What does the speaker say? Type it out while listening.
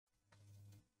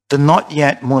the not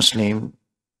yet Muslim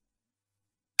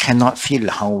cannot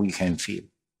feel how we can feel.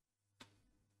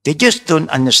 They just don't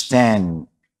understand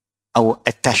our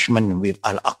attachment with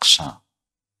Al-Aqsa.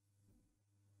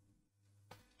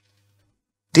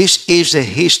 This is a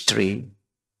history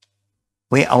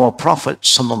where our Prophet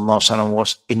ﷺ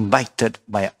was invited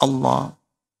by Allah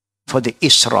for the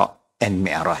Isra and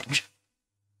Mi'raj.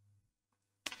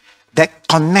 That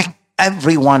connect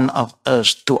every one of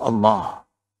us to Allah,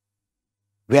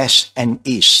 west and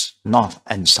east, north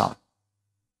and south,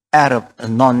 Arab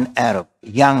and non-Arab,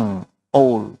 young,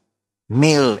 old,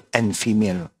 male and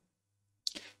female.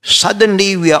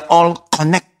 Suddenly we are all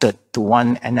connected to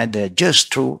one another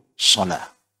just through Salah.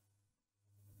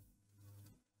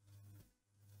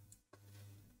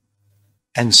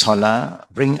 And Salah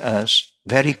bring us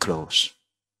very close.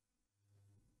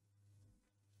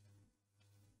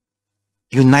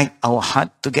 Unite our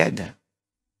heart together.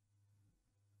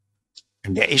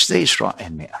 And there is the Isra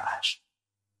and Mi'raj.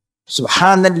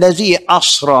 Subhanallazi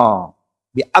asra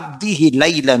bi'abdihi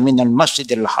layla min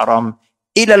al-masjid al-haram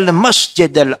ila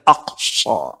al-masjid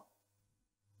al-aqsa.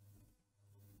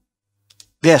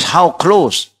 That's how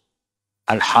close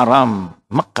al-haram,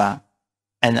 Makkah,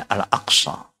 and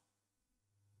al-Aqsa.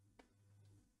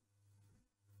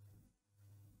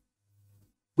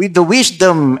 With the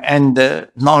wisdom and the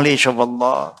knowledge of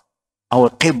Allah, our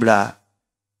Qibla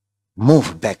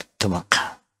moved back to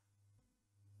Makkah.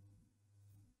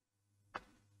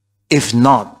 If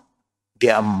not,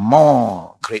 there are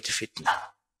more great fitna.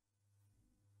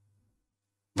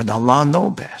 But Allah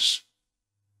knows best.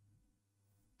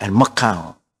 And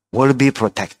Makkah will be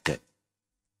protected.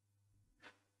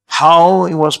 How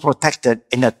it was protected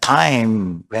in a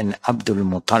time when Abdul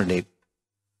Muttalib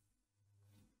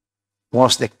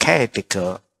was the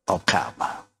caretaker of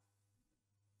Kaaba.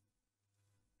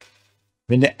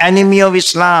 When the enemy of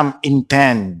Islam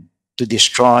intend to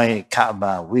destroy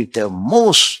Kaaba with the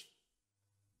most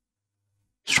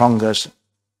strongest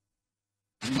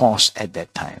force at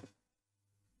that time,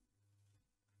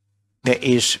 there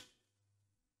is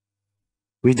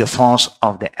with the force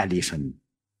of the elephant.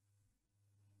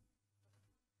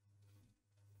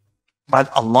 But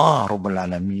Allah Rabbul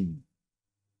Alameen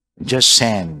just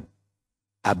sent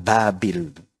a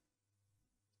Babil,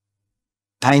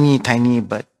 tiny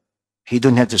bird. He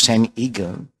don't have to send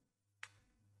eagle.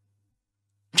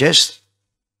 Just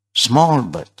small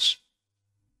birds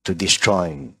to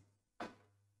destroy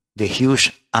the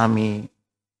huge army.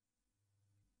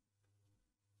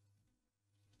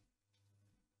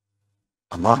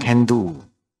 Allah can do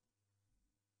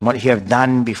what He have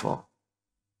done before.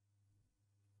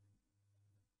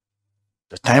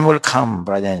 The time will come,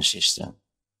 brother and sister.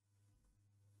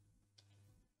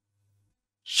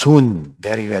 Soon,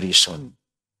 very, very soon,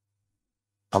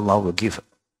 Allah will give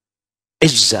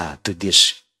izzah to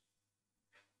this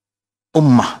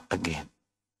ummah again.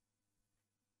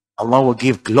 Allah will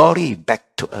give glory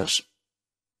back to us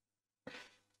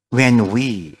when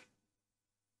we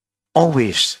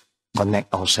always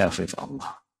connect ourselves with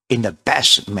Allah in the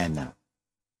best manner.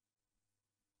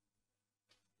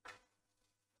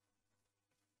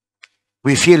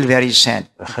 We feel very sad,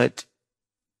 hurt,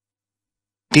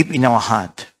 deep in our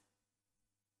heart.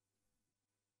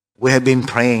 We have been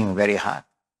praying very hard.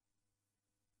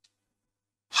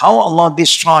 How Allah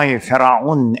destroyed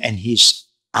Pharaoh and his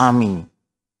army.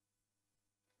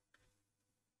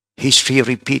 History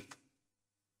repeat.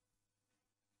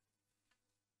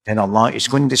 Then Allah is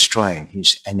going to destroy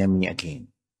his enemy again.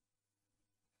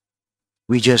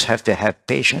 We just have to have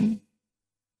patience.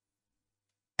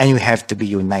 And we have to be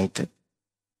united.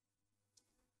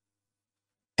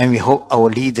 And we hope our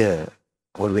leader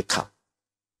will wake up.